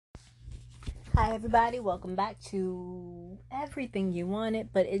Hi everybody, welcome back to Everything You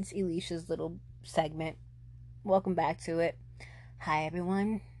Wanted, but it's Alicia's little segment. Welcome back to it. Hi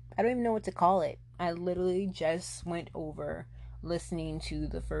everyone. I don't even know what to call it. I literally just went over listening to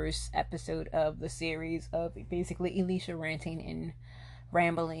the first episode of the series of basically Alicia ranting and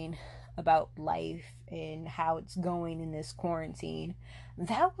rambling about life and how it's going in this quarantine.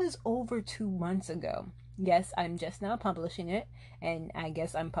 That was over 2 months ago. Yes, I'm just now publishing it, and I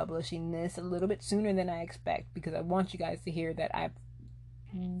guess I'm publishing this a little bit sooner than I expect because I want you guys to hear that I've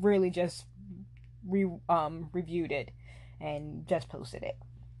really just reviewed it and just posted it.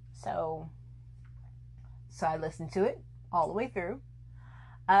 So I listened to it all the way through.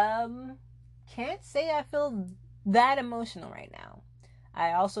 Can't say I feel that emotional right now.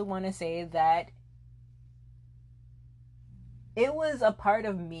 I also want to say that it was a part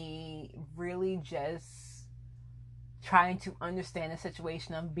of me really just trying to understand the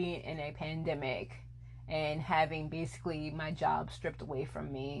situation of being in a pandemic and having basically my job stripped away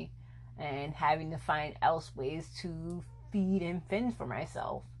from me and having to find else ways to feed and fend for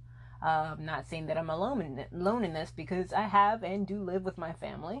myself. Not saying that I'm alone in this because I have and do live with my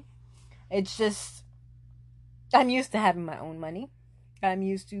family. It's just I'm used to having my own money. I'm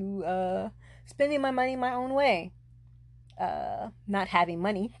used to spending my money my own way. Not having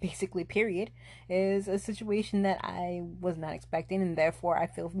money, basically, period, is a situation that I was not expecting, and therefore I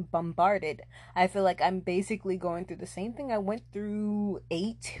feel bombarded. I feel like I'm basically going through the same thing I went through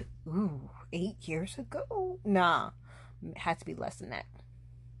 8 years ago? Nah, it had to be less than that.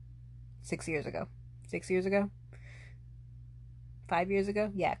 6 years ago. 6 years ago? 5 years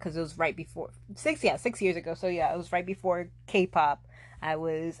ago? Yeah, because it was right before 6 years ago. So yeah, it was right before K-pop. I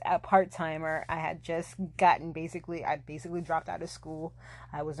was a part-timer. I basically dropped out of school.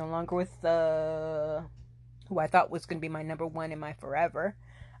 I was no longer with who I thought was going to be my number one in my forever.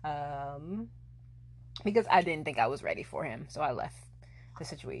 Because I didn't think I was ready for him. So I left the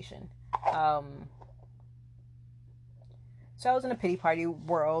situation. So I was in a pity party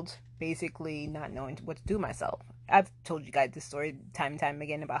world, basically not knowing what to do with myself. I've told you guys this story time and time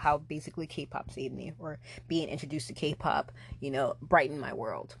again about how basically K-pop saved me, or being introduced to K-pop, brightened my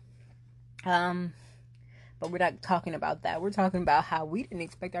world. But we're not talking about that. We're talking about how we didn't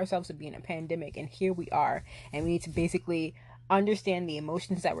expect ourselves to be in a pandemic, and here we are, and we need to basically understand the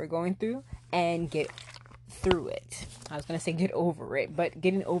emotions that we're going through and get through it. I was going to say get over it, but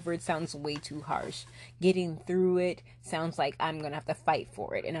getting over it sounds way too harsh. Getting through it sounds like I'm going to have to fight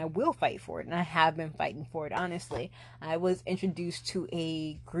for it, and I will fight for it, and I have been fighting for it, honestly. I was introduced to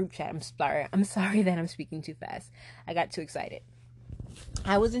a group chat. I'm sorry that I'm speaking too fast. I got too excited.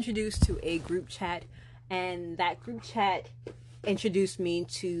 I was introduced to a group chat, and that group chat introduced me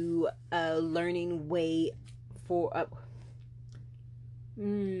to a learning way for a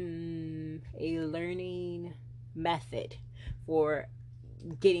learning method for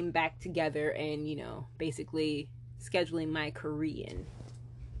getting back together and, basically scheduling my Korean.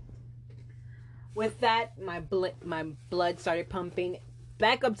 With that, my blood started pumping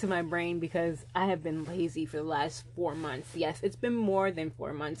back up to my brain because I have been lazy for the last 4 months. Yes, it's been more than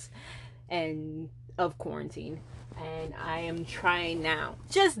 4 months and of quarantine. And I am trying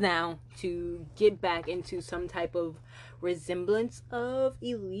just now, to get back into some type of resemblance of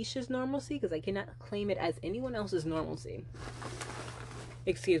Alicia's normalcy, because I cannot claim it as anyone else's normalcy.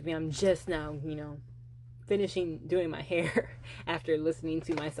 Excuse me, I'm just now, finishing doing my hair after listening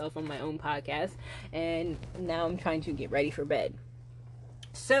to myself on my own podcast, and now I'm trying to get ready for bed.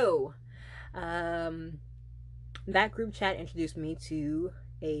 So, that group chat introduced me to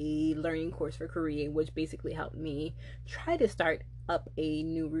a learning course for Korean, which basically helped me try to start up a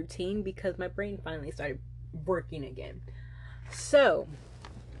new routine because my brain finally started working again. So,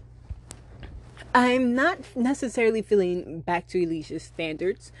 I'm not necessarily feeling back to Alicia's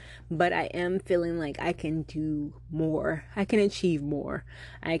standards, but I am feeling like I can do more. I can achieve more.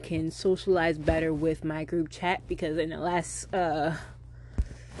 I can socialize better with my group chat because in the last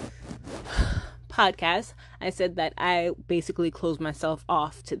podcast, I said that I basically closed myself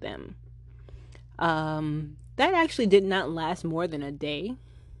off to them. That actually did not last more than a day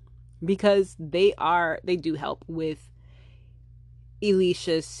because they do help with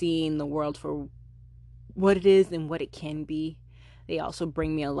Alicia seeing the world for what it is and what it can be. They also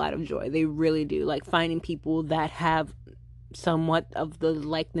bring me a lot of joy. They really do. Like finding people that have somewhat of the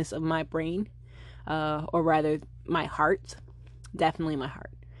likeness of my brain, or rather my heart. Definitely my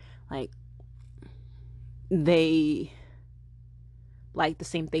heart. Like, they like the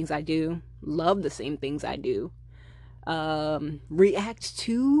same things I do, love the same things I do, react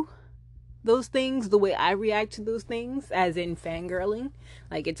to those things the way I react to those things, as in fangirling.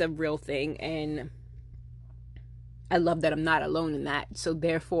 Like, it's a real thing, and I love that I'm not alone in that. So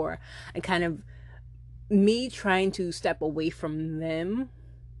therefore, I kind of, me trying to step away from them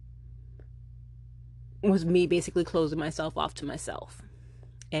was me basically closing myself off to myself.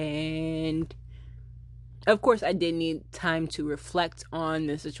 And of course, I did need time to reflect on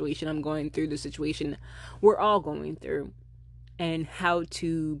the situation I'm going through, the situation we're all going through, and how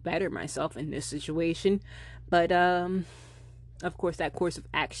to better myself in this situation. But of course, that course of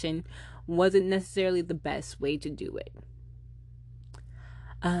action wasn't necessarily the best way to do it.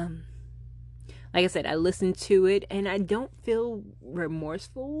 Like I said, I listened to it and I don't feel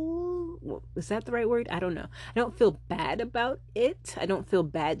remorseful. Is that the right word? I don't know. I don't feel bad about it. I don't feel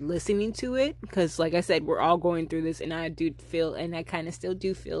bad listening to it because, like I said, we're all going through this, and I do feel, and I kind of still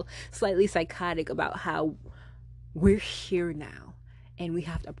do feel slightly psychotic about how we're here now and we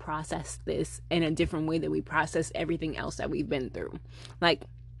have to process this in a different way that we process everything else that we've been through. Like,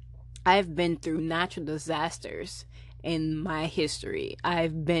 I've been through natural disasters in my history.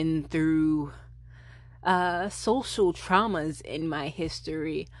 I've been through social traumas in my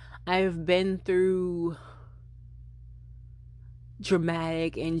history. I've been through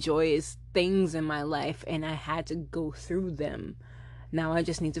dramatic and joyous things in my life, and I had to go through them. Now I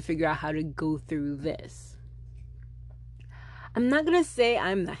just need to figure out how to go through this. I'm not gonna say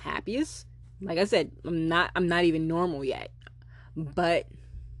I'm the happiest. Like I said, I'm not even normal yet. But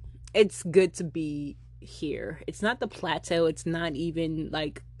it's good to be here. It's not the plateau. It's not even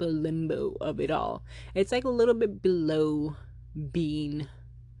like the limbo of it all. It's like a little bit below being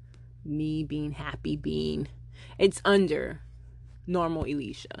me, being happy, it's under normal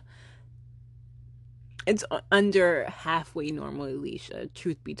Alicia. It's under halfway normal Alicia,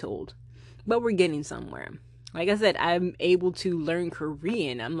 truth be told. But we're getting somewhere. Like I said, I'm able to learn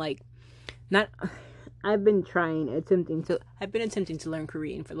Korean. I've been attempting to learn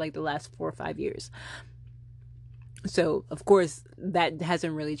Korean for like the last 4 or 5 years. So, of course, that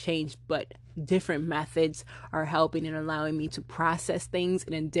hasn't really changed, but different methods are helping and allowing me to process things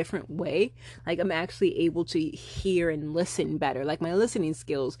in a different way. Like, I'm actually able to hear and listen better. Like, my listening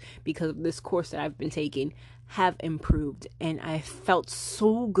skills, because of this course that I've been taking, have improved, and I felt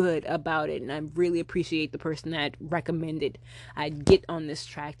so good about it, and I really appreciate the person that recommended I get on this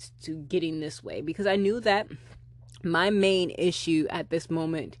track to getting this way, because I knew that my main issue at this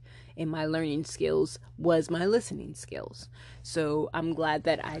moment in my learning skills was my listening skills. So I'm glad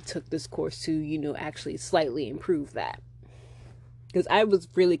that I took this course to, actually slightly improve that. Because I was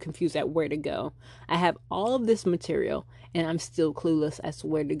really confused at where to go. I have all of this material and I'm still clueless as to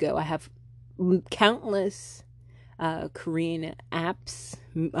where to go. I have countless Korean apps,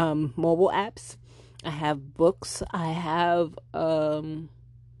 mobile apps. I have books. I have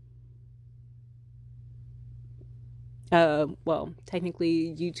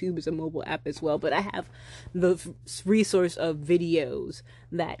technically YouTube is a mobile app as well, but I have the resource of videos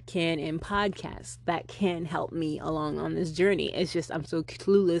and podcasts that can help me along on this journey. It's just I'm so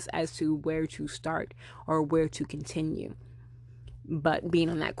clueless as to where to start or where to continue. But being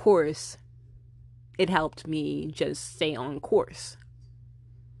on that course, it helped me just stay on course.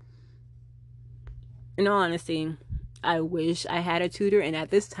 In all honesty, I wish I had a tutor, and at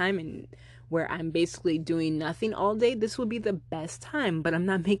this time where I'm basically doing nothing all day, this would be the best time, but I'm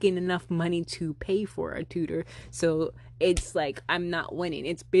not making enough money to pay for a tutor. So it's like I'm not winning.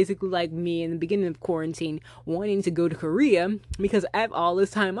 It's basically like me in the beginning of quarantine wanting to go to Korea because I have all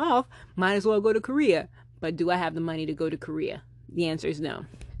this time off, might as well go to Korea. But do I have the money to go to Korea? The answer is no.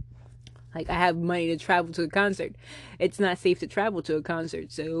 Like, I have money to travel to a concert. It's not safe to travel to a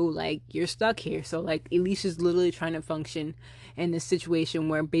concert. So, like, you're stuck here. So, like, Alicia's literally trying to function in this situation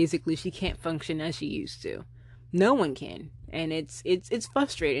where basically she can't function as she used to. No one can. And it's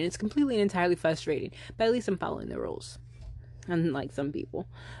frustrating. It's completely and entirely frustrating. But at least I'm following the rules. Unlike some people.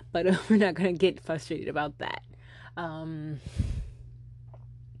 But we're not going to get frustrated about that. I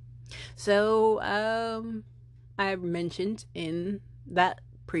mentioned in that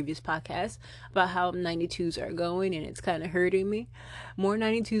previous podcast about how 92s are going, and it's kind of hurting me. More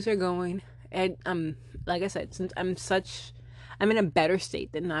 92s are going, and like I said, since I'm in a better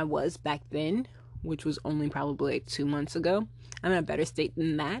state than I was back then, which was only probably like 2 months ago. I'm in a better state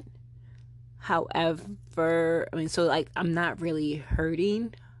than that. However, so like I'm not really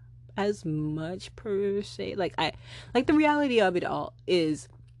hurting as much per se. Like the reality of it all is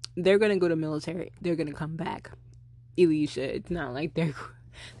they're gonna go to military. They're gonna come back. Alicia, it's not like they're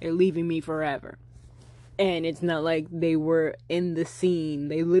leaving me forever. And it's not like they were in the scene.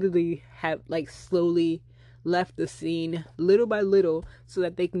 They literally have like slowly left the scene little by little so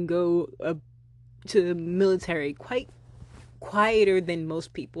that they can go to the military quite quieter than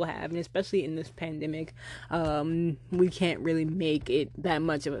most people have, and especially in this pandemic, we can't really make it that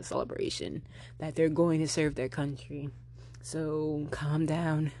much of a celebration that they're going to serve their country. So calm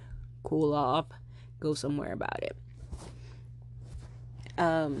down, cool off, go somewhere about it.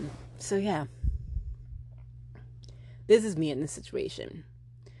 So yeah, this is me in this situation,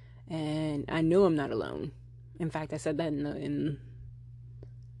 and I know I'm not alone. In fact, I said that in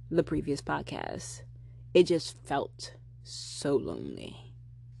the previous podcast. It just felt so lonely.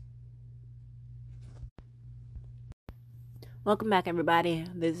 Welcome back, everybody.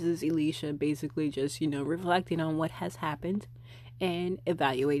 This is Elisha, basically just, reflecting on what has happened and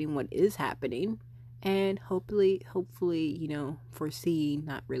evaluating what is happening, and hopefully,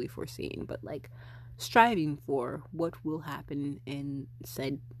 not really foreseeing, but like striving for what will happen in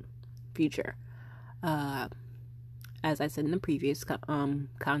said future. As I said in the previous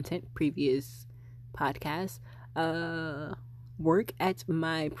previous podcast, work at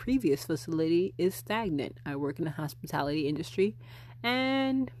my previous facility is stagnant. I work in the hospitality industry,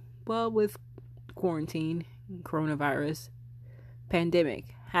 and with quarantine, coronavirus,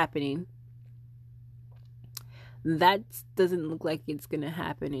 pandemic happening, that doesn't look like it's gonna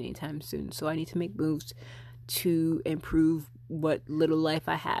happen anytime soon. So I need to make moves to improve what little life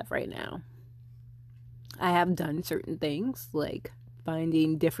I have right now. I have done certain things like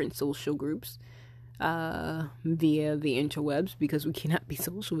finding different social groups via the interwebs, because we cannot be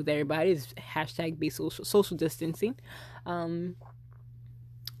social with everybody. It's hashtag be social distancing.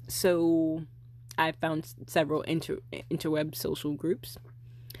 So I found several interweb social groups,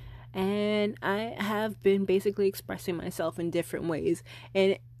 and I have been basically expressing myself in different ways.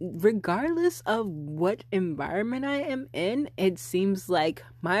 And regardless of what environment I am in, it seems like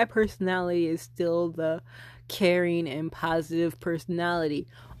my personality is still the caring and positive personality,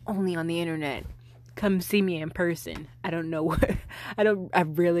 only on the internet. Come see me in person. I don't know what,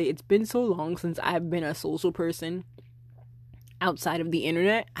 it's been so long since I've been a social person outside of the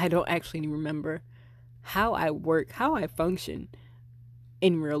internet. I don't actually remember how I work, how I function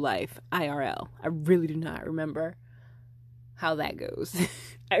in real life, IRL. I really do not remember how that goes.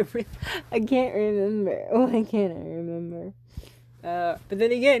 I can't remember. Why can't I remember? But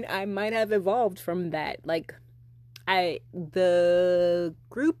then again, I might have evolved from that. Like, the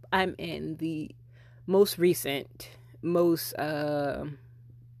group I'm in, the most recent, most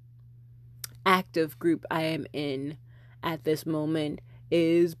active group I am in at this moment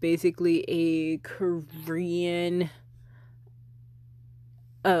is basically a Korea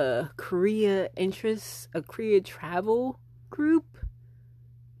travel group.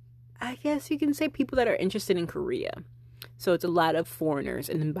 I guess you can say people that are interested in Korea. So it's a lot of foreigners,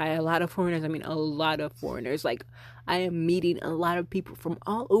 and by a lot of foreigners, I mean a lot of foreigners. Like, I am meeting a lot of people from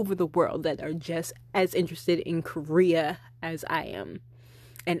all over the world that are just as interested in Korea as I am.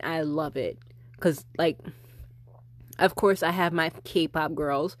 And I love it. Because, of course, I have my K-pop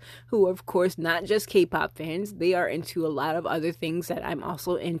girls who are, of course, not just K-pop fans. They are into a lot of other things that I'm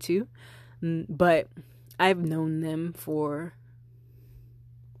also into. But I've known them for...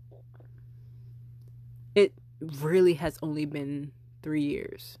 It really has only been 3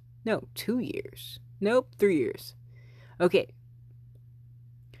 years. No, 2 years. Nope, 3 years. Okay.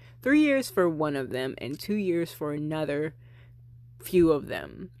 3 years for one of them and 2 years for another few of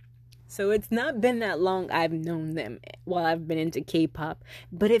them. So it's not been that long I've known them while I've been into K-pop,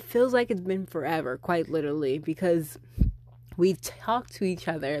 but it feels like it's been forever, quite literally, because we've talked to each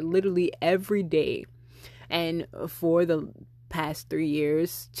other literally every day. And for the past 3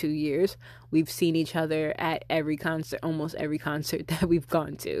 years, 2 years, we've seen each other at every concert, almost every concert that we've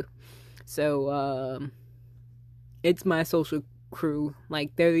gone to. So, it's my social crew.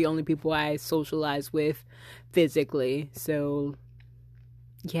 Like, they're the only people I socialize with physically. So,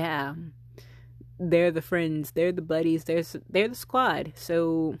 yeah, they're the friends, they're the buddies, they're the squad.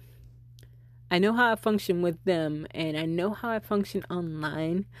 So I know how I function with them, and I know how I function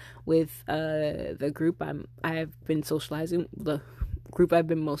online with the group I've been socializing, the group I've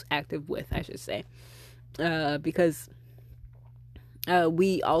been most active with, I should say, because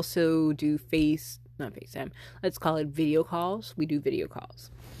we also do not FaceTime, let's call it video calls. We do video calls,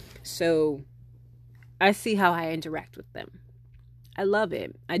 so I see how I interact with them. I love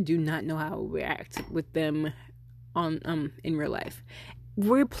it. I do not know how to react with them on in real life.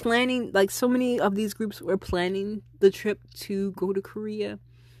 We're planning, like so many of these groups, we're planning the trip to go to Korea.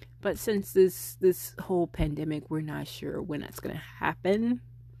 But since this whole pandemic, we're not sure when that's going to happen.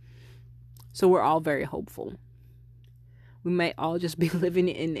 So we're all very hopeful. We might all just be living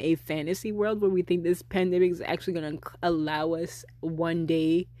in a fantasy world where we think this pandemic is actually going to allow us one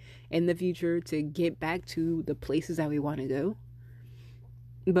day in the future to get back to the places that we want to go.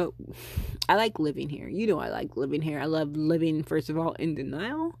 But I like living here. You know I like living here. I love living, first of all, in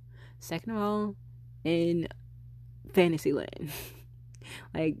denial. Second of all, in Fantasyland.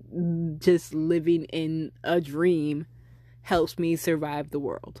 Like, just living in a dream helps me survive the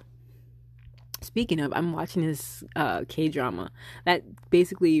world. Speaking of, I'm watching this K-drama that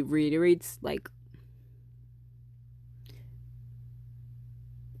basically reiterates, like,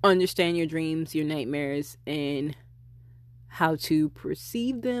 understand your dreams, your nightmares, and how to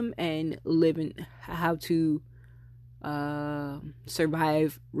perceive them and live in how to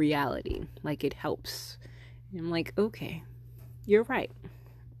survive reality. Like, it helps. And I'm like, okay, you're right.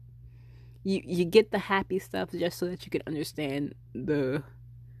 You get the happy stuff just so that you can understand the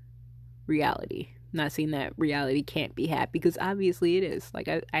reality. Not saying that reality can't be happy, because obviously it is. Like,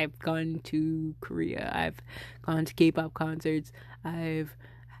 I've gone to Korea, I've gone to K-pop concerts, I've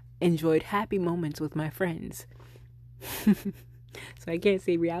enjoyed happy moments with my friends. So I can't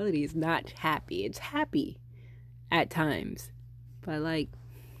say reality is not happy. It's happy at times, but like,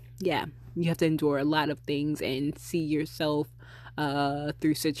 yeah, you have to endure a lot of things and see yourself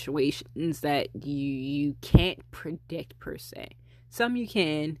through situations that you can't predict per se. Some you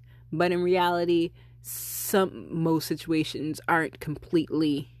can, but in reality, most situations aren't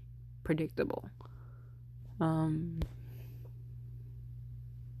completely predictable. I'm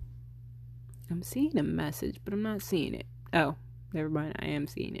seeing a message, but I'm not seeing it. Oh, never mind. I am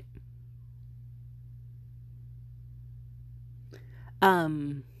seeing it.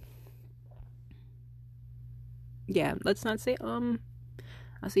 Yeah, let's not say, I'll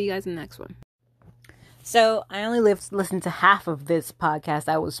see you guys in the next one. So, I only listened to half of this podcast.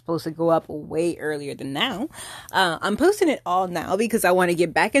 I was supposed to go up way earlier than now. I'm posting it all now because I want to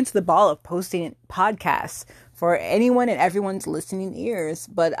get back into the ball of posting podcasts for anyone and everyone's listening ears.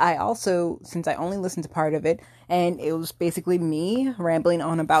 But I also, since I only listened to part of it, and it was basically me rambling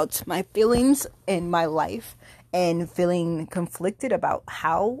on about my feelings in my life and feeling conflicted about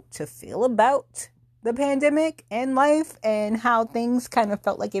how to feel about the pandemic and life and how things kind of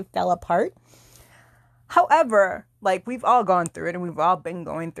felt like it fell apart. However, like, we've all gone through it and we've all been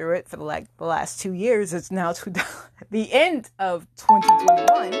going through it for the last 2 years. It's now the end of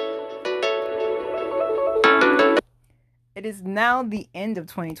 2021. It is now the end of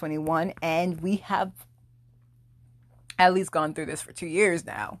 2021, and we have at least gone through this for 2 years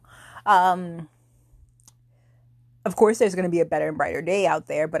now. Of course, there's going to be a better and brighter day out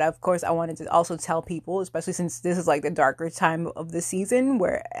there. But of course, I wanted to also tell people, especially since this is like the darker time of the season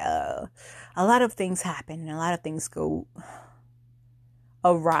where a lot of things happen and a lot of things go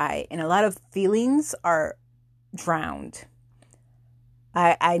awry and a lot of feelings are drowned.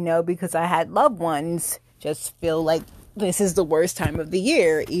 I know, because I had loved ones just feel like this is the worst time of the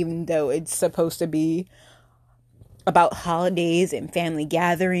year, even though it's supposed to be about holidays and family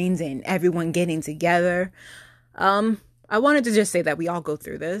gatherings and everyone getting together. I wanted to just say that we all go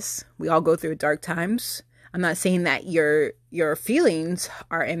through this. We all go through dark times. I'm not saying that your feelings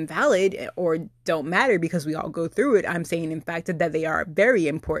are invalid or don't matter because we all go through it. I'm saying, in fact, that they are very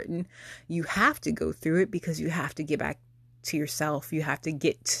important. You have to go through it because you have to get back to yourself. You have to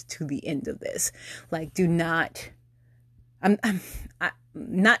get to the end of this. Like, do not... I'm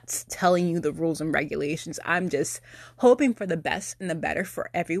not telling you the rules and regulations. I'm just hoping for the best and the better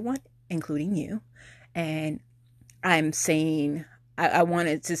for everyone, including you. And I'm saying, I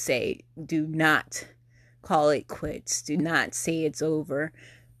wanted to say, do not call it quits. Do not say it's over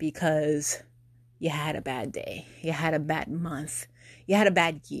because you had a bad day. You had a bad month. You had a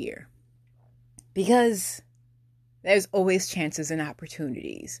bad year. Because there's always chances and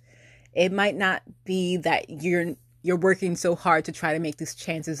opportunities. It might not be that you're working so hard to try to make these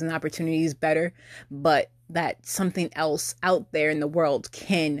chances and opportunities better, but that something else out there in the world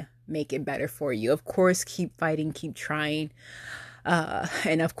can make it better for you. Of course, keep fighting, keep trying.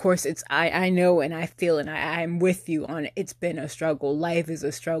 And of course, I know and I feel and I'm with you on it. It's been a struggle. Life is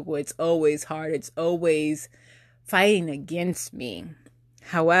a struggle. It's always hard. It's always fighting against me.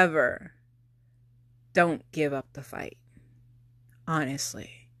 However, don't give up the fight.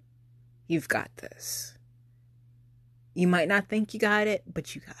 Honestly, you've got this. You might not think you got it,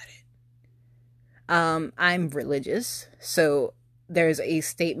 but you got it. I'm religious, so there's a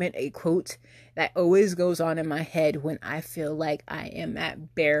statement, a quote that always goes on in my head when I feel like I am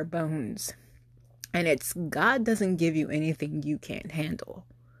at bare bones. And it's, God doesn't give you anything you can't handle.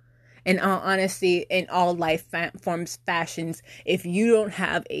 In all honesty, in all life forms, fashions, if you don't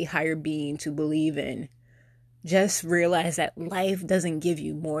have a higher being to believe in, just realize that life doesn't give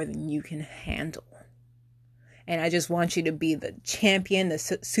you more than you can handle. And I just want you to be the champion, the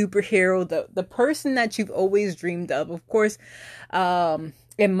superhero, the person that you've always dreamed of. Of course,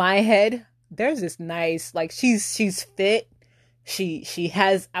 in my head, there's this nice, like, she's fit. She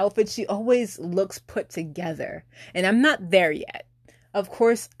has outfits. She always looks put together. And I'm not there yet. Of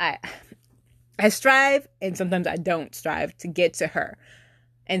course, I strive, and sometimes I don't strive to get to her.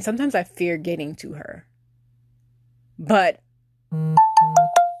 And sometimes I fear getting to her. But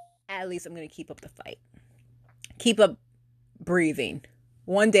at least I'm going to keep up the fight. Keep up breathing.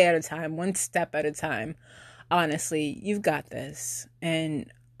 One day at a time, one step at a time. Honestly, you've got this.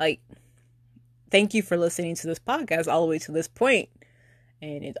 And, like, thank you for listening to this podcast all the way to this point.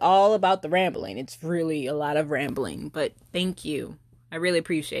 And it's all about the rambling. It's really a lot of rambling. But thank you. I really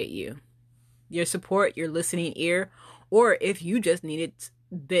appreciate you. Your support, your listening ear. Or if you just needed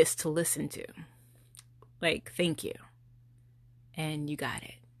this to listen to. Like, thank you. And you got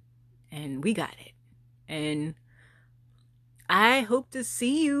it. And we got it. And I hope to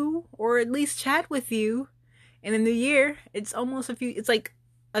see you, or at least chat with you, in the new year. It's like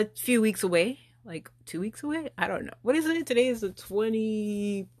a few weeks away. Like 2 weeks away? I don't know. What is it? Today is the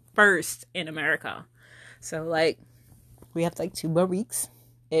 21st in America. So, like, we have like 2 more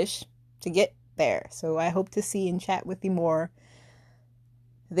weeks-ish to get there. So I hope to see and chat with you more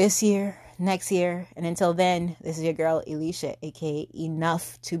this year, next year. And until then, this is your girl, Alicia, aka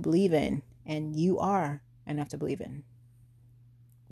Enough to Believe In. And you are enough to believe in.